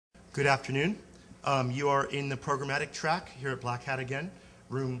Good afternoon. You are in the programmatic track here at Blackhat again,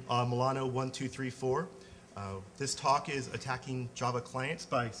 room Milano 1234. This talk is Attacking Java Clients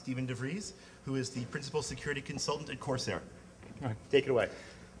by Stephen Vries, who is the Principal Security Consultant at Corsair. Right. Take it away.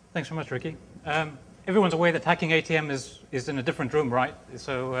 Thanks so much, Ricky. Everyone's aware that hacking ATM is in a different room, right?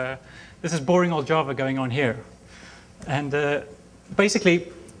 So this is boring old Java going on here. And basically,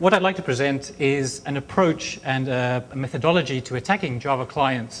 what I'd like to present is an approach and a methodology to attacking Java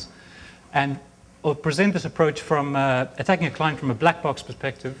clients. And I'll present this approach from attacking a client from a black box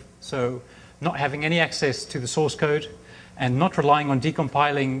perspective, so not having any access to the source code and not relying on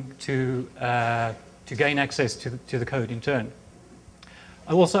decompiling to gain access to the code in turn.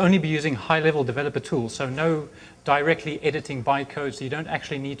 I'll also only be using high-level developer tools, so no directly editing bytecode, so you don't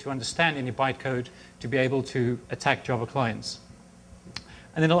actually need to understand any bytecode to be able to attack Java clients.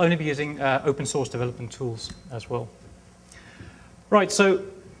 And then I'll only be using open source development tools as well. Right, so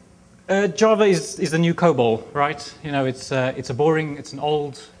Java is the new COBOL, right? You know, it's an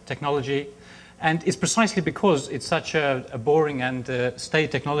old technology, and it's precisely because it's such a boring and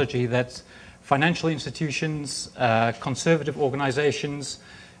staid technology that financial institutions, conservative organizations,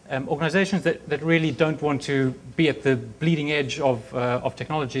 organizations that really don't want to be at the bleeding edge of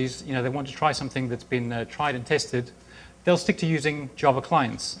technologies, you know, they want to try something that's been tried and tested, they'll stick to using Java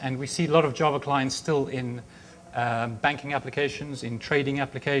clients. And we see a lot of Java clients still in banking applications, in trading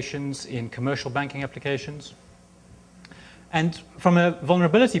applications, in commercial banking applications. And from a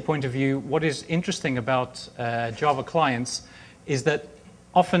vulnerability point of view, what is interesting about Java clients is that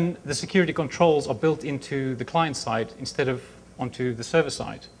often the security controls are built into the client side instead of onto the server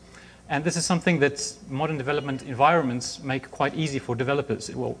side. And this is something that modern development environments make quite easy for developers.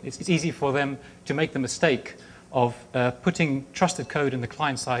 Well, it's easy for them to make the mistake of putting trusted code in the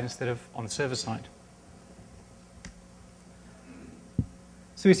client side instead of on the server side.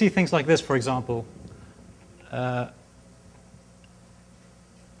 So we see things like this, for example. On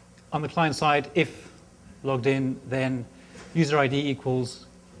the client side, if logged in, then user ID equals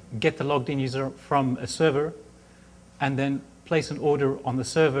get the logged in user from a server, and then place an order on the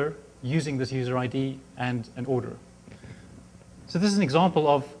server using this user ID and an order. So this is an example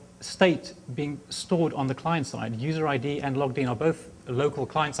of state being stored on the client side. User ID and logged in are both local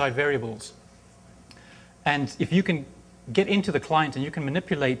client-side variables. And if you can get into the client and you can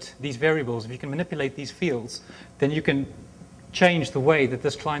manipulate these variables, if you can manipulate these fields, then you can change the way that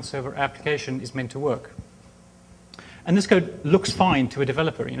this client-server application is meant to work. And this code looks fine to a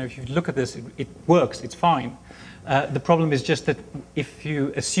developer. You know, if you look at this, it works, it's fine. The problem is just that if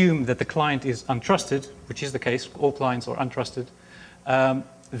you assume that the client is untrusted, which is the case, all clients are untrusted,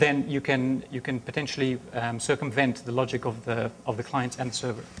 then you can potentially circumvent the logic of the client and the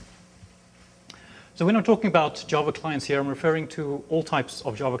server. So when I'm talking about Java clients here, I'm referring to all types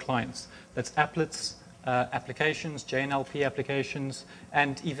of Java clients. That's applets, applications, JNLP applications,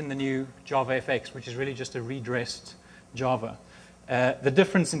 and even the new Java FX, which is really just a redressed Java. The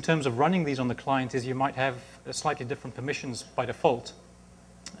difference in terms of running these on the client is you might have slightly different permissions by default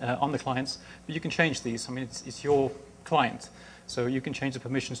on the clients, but you can change these. I mean, it's your client, so you can change the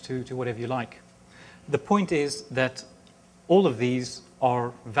permissions to whatever you like. The point is that all of these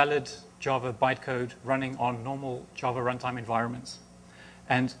are valid Java bytecode running on normal Java runtime environments.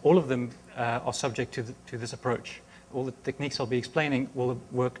 And all of them are subject to this approach. All the techniques I'll be explaining will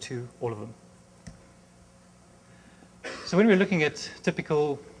work to all of them. So when we're looking at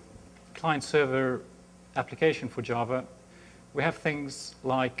typical client-server application for Java, we have things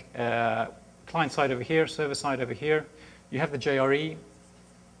like client side over here, server side over here. You have the JRE,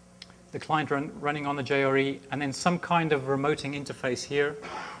 the client running on the JRE, and then some kind of remoting interface here,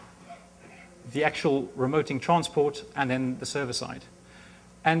 the actual remoting transport, and then the server side.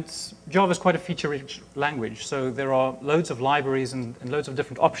 And Java is quite a feature-rich language, so there are loads of libraries and loads of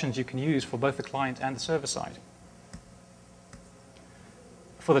different options you can use for both the client and the server side.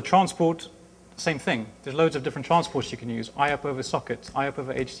 For the transport, same thing. There's loads of different transports you can use, IOP over socket, IOP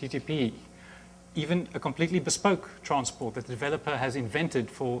over HTTP, even a completely bespoke transport that the developer has invented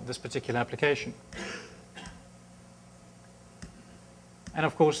for this particular application. And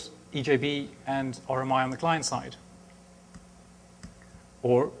of course, EJB and RMI on the client side,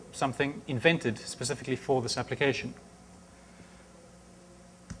 or something invented specifically for this application.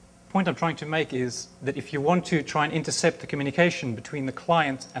 The point I'm trying to make is that if you want to try and intercept the communication between the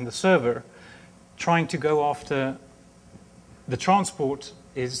client and the server, trying to go after the transport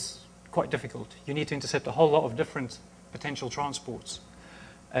is quite difficult. You need to intercept a whole lot of different potential transports.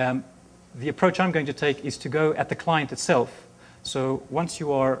 The approach I'm going to take is to go at the client itself. So once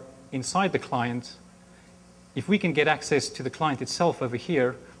you are inside the client, if we can get access to the client itself over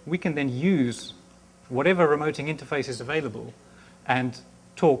here, we can then use whatever remoting interface is available and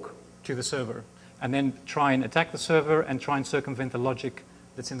talk to the server, and then try and attack the server and try and circumvent the logic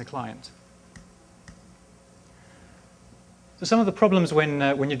that's in the client. So some of the problems when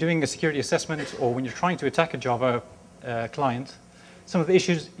you're doing a security assessment or when you're trying to attack a Java client, some of the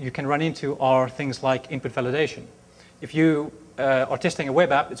issues you can run into are things like input validation. If you are testing a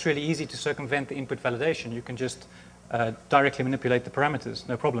web app, it's really easy to circumvent the input validation. You can just directly manipulate the parameters,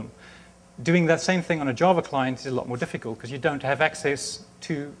 no problem. Doing that same thing on a Java client is a lot more difficult because you don't have access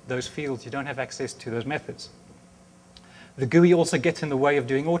to those fields. You don't have access to those methods. The GUI also gets in the way of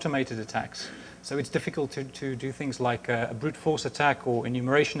doing automated attacks. So it's difficult to do things like a brute force attack or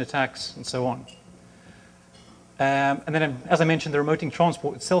enumeration attacks and so on. And then, as I mentioned, the remoting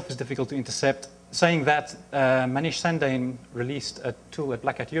transport itself is difficult to intercept. Saying that, Manish Sandane released a tool at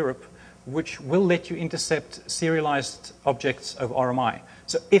Blackhat Europe which will let you intercept serialized objects of RMI.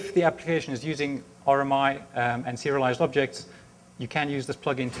 So if the application is using RMI and serialized objects, you can use this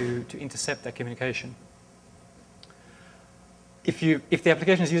plugin to intercept that communication. If the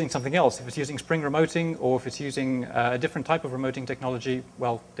application is using something else, if it's using Spring remoting or if it's using a different type of remoting technology,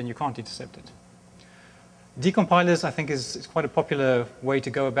 well, then you can't intercept it. Decompilers, I think, is quite a popular way to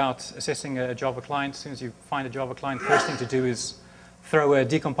go about assessing a Java client. As soon as you find a Java client, first thing to do is throw a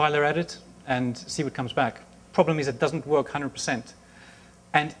decompiler at it and see what comes back. Problem is it doesn't work 100%.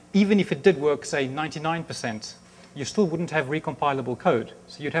 And even if it did work, say, 99%, you still wouldn't have recompilable code.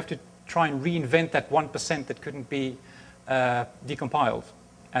 So you'd have to try and reinvent that 1% that couldn't be decompiled,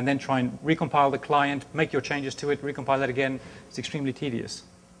 and then try and recompile the client, make your changes to it, recompile that again. It's extremely tedious.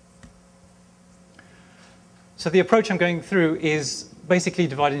 So the approach I'm going through is basically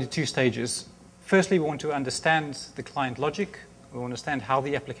divided into two stages. Firstly, we want to understand the client logic. We want to understand how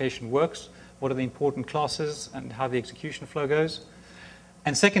the application works, what are the important classes, and how the execution flow goes.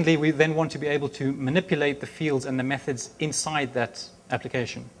 And secondly, we then want to be able to manipulate the fields and the methods inside that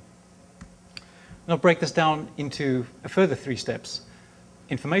application. And I'll break this down into a further 3 steps.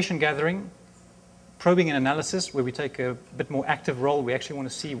 Information gathering, probing and analysis, where we take a bit more active role. We actually want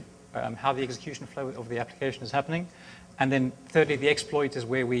to see how the execution flow of the application is happening. And then thirdly, the exploit is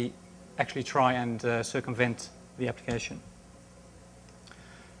where we actually try and circumvent the application.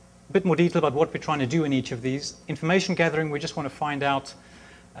 A bit more detail about what we're trying to do in each of these. Information gathering, we just want to find out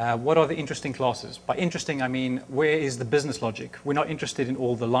what are the interesting classes. By interesting, I mean, where is the business logic? We're not interested in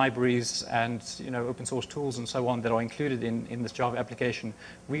all the libraries and open source tools and so on that are included in this Java application.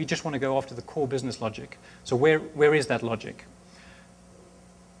 We just want to go after the core business logic. So where is that logic?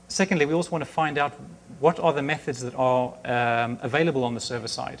 Secondly, we also want to find out what are the methods that are available on the server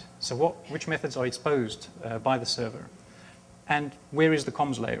side. So which methods are exposed by the server? And where is the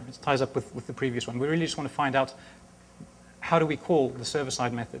comms layer? It ties up with the previous one. We really just want to find out how do we call the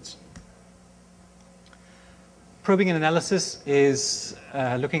server-side methods. Probing and analysis is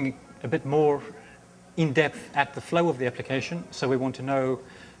looking a bit more in-depth at the flow of the application. So we want to know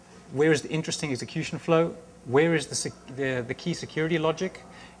where is the interesting execution flow, where is the key security logic.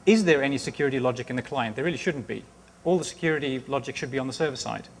 Is there any security logic in the client? There really shouldn't be. All the security logic should be on the server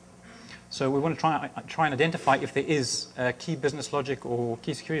side. So we want to try and identify if there is key business logic or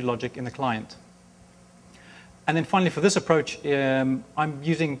key security logic in the client. And then finally, for this approach, I'm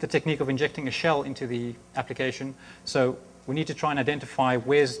using the technique of injecting a shell into the application. So we need to try and identify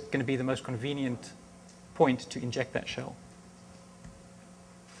where's going to be the most convenient point to inject that shell.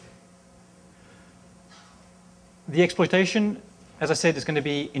 The exploitation, as I said, is going to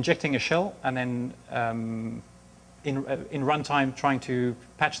be injecting a shell and then in runtime trying to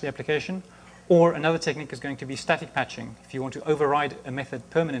patch the application. Or another technique is going to be static patching. If you want to override a method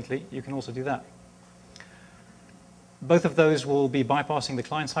permanently, you can also do that. Both of those will be bypassing the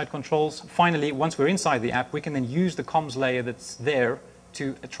client-side controls. Finally, once we're inside the app, we can then use the comms layer that's there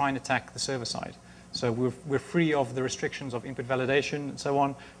to try and attack the server side. So we're free of the restrictions of input validation and so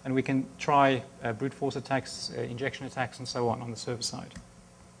on, and we can try brute force attacks, injection attacks, and so on the server side.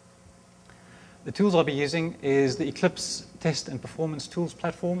 The tools I'll be using is the Eclipse Test and Performance Tools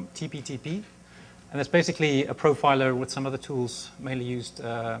Platform, TPTP. And that's basically a profiler with some other tools mainly used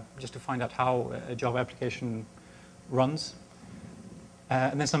just to find out how a Java application runs.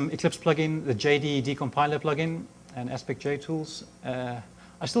 And then some Eclipse plugin, the JD decompiler plugin, and AspectJ tools.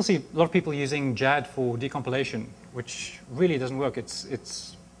 I still see a lot of people using JAD for decompilation, which really doesn't work.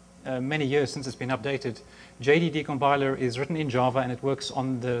 It's many years since it's been updated. JD decompiler is written in Java and it works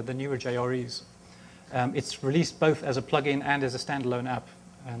on the newer JREs. It's released both as a plugin and as a standalone app,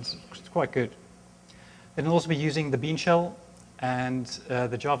 and it's quite good. Then we'll also be using the Bean Shell and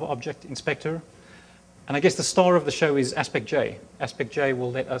the Java Object Inspector. And I guess the star of the show is Aspect J. Aspect J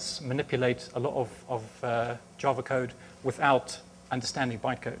will let us manipulate a lot of Java code without understanding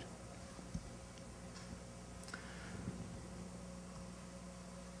bytecode.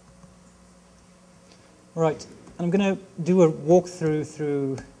 Right, I'm going to do a walkthrough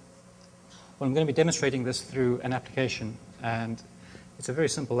through, well, I'm going to be demonstrating this through an application, and it's a very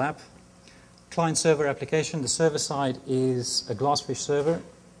simple app. Client-server application. The server side is a Glassfish server.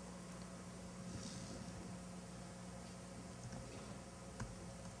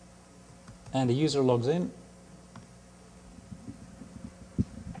 And the user logs in.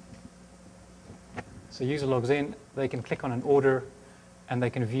 So user logs in, they can click on an order, and they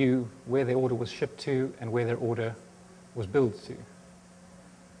can view where their order was shipped to and where their order was billed to.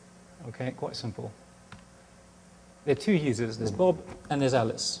 Okay, quite simple. There are two users, there's Bob and there's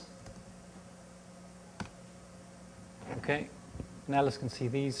Alice. Okay, and Alice can see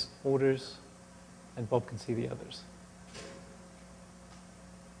these orders, and Bob can see the others.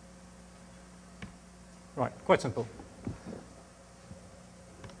 Right, quite simple.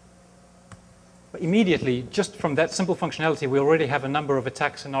 But immediately, just from that simple functionality, we already have a number of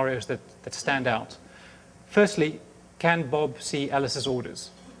attack scenarios that stand out. Firstly, can Bob see Alice's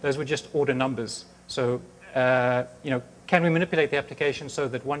orders? Those were just order numbers. So, can we manipulate the application so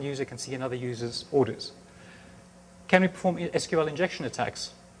that one user can see another user's orders? Can we perform SQL injection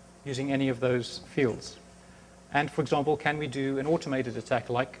attacks using any of those fields? And, for example, can we do an automated attack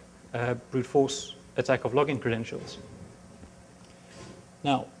like brute force attack of login credentials?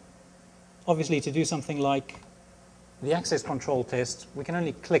 Now, obviously, to do something like the access control test, we can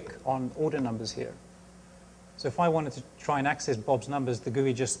only click on order numbers here. So if I wanted to try and access Bob's numbers, the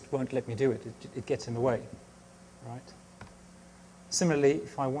GUI just won't let me do it. It gets in the way, right? Similarly,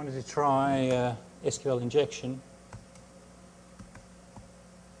 if I wanted to try SQL injection,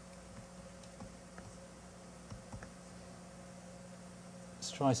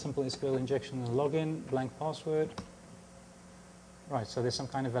 let's try simple SQL injection and login, blank password. Right, so there's some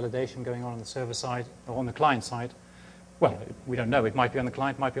kind of validation going on the server side, or on the client side. Well, we don't know. It might be on the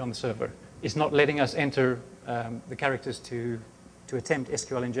client, might be on the server. It's not letting us enter the characters to attempt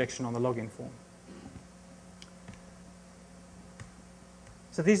SQL injection on the login form.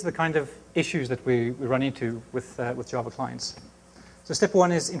 So these are the kind of issues that we run into with Java clients. So step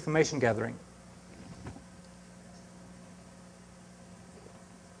one is information gathering.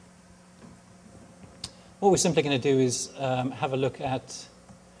 What we're simply going to do is have a look at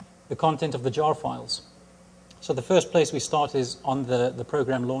the content of the jar files. So the first place we start is on the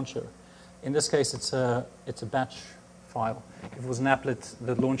program launcher. In this case, it's a batch file. If it was an applet,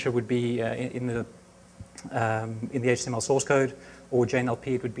 the launcher would be in the HTML source code, or JNLP,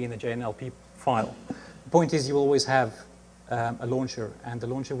 it would be in the JNLP file. The point is you always have a launcher, and the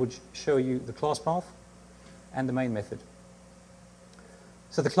launcher would show you the class path and the main method.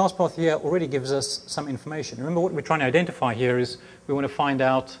 So the class path here already gives us some information. Remember, what we're trying to identify here is we want to find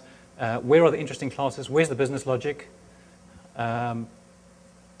out where are the interesting classes, where's the business logic, and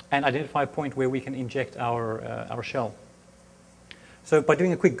identify a point where we can inject our shell. So by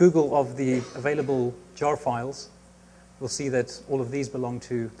doing a quick Google of the available jar files, we'll see that all of these belong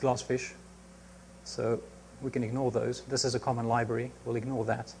to Glassfish. So we can ignore those. This is a common library. We'll ignore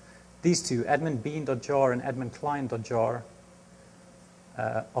that. These two, admin.bean.jar and admin.client.jar,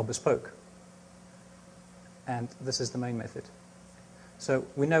 are bespoke. And this is the main method. So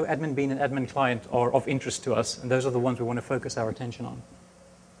we know admin bean and admin client are of interest to us, and those are the ones we want to focus our attention on.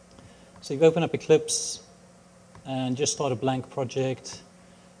 So you open up Eclipse and just start a blank project,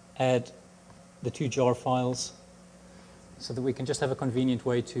 add the two jar files so that we can just have a convenient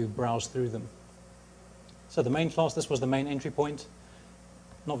way to browse through them. So the main class, this was the main entry point.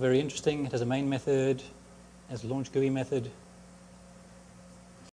 Not very interesting. It has a main method, has a launch GUI method,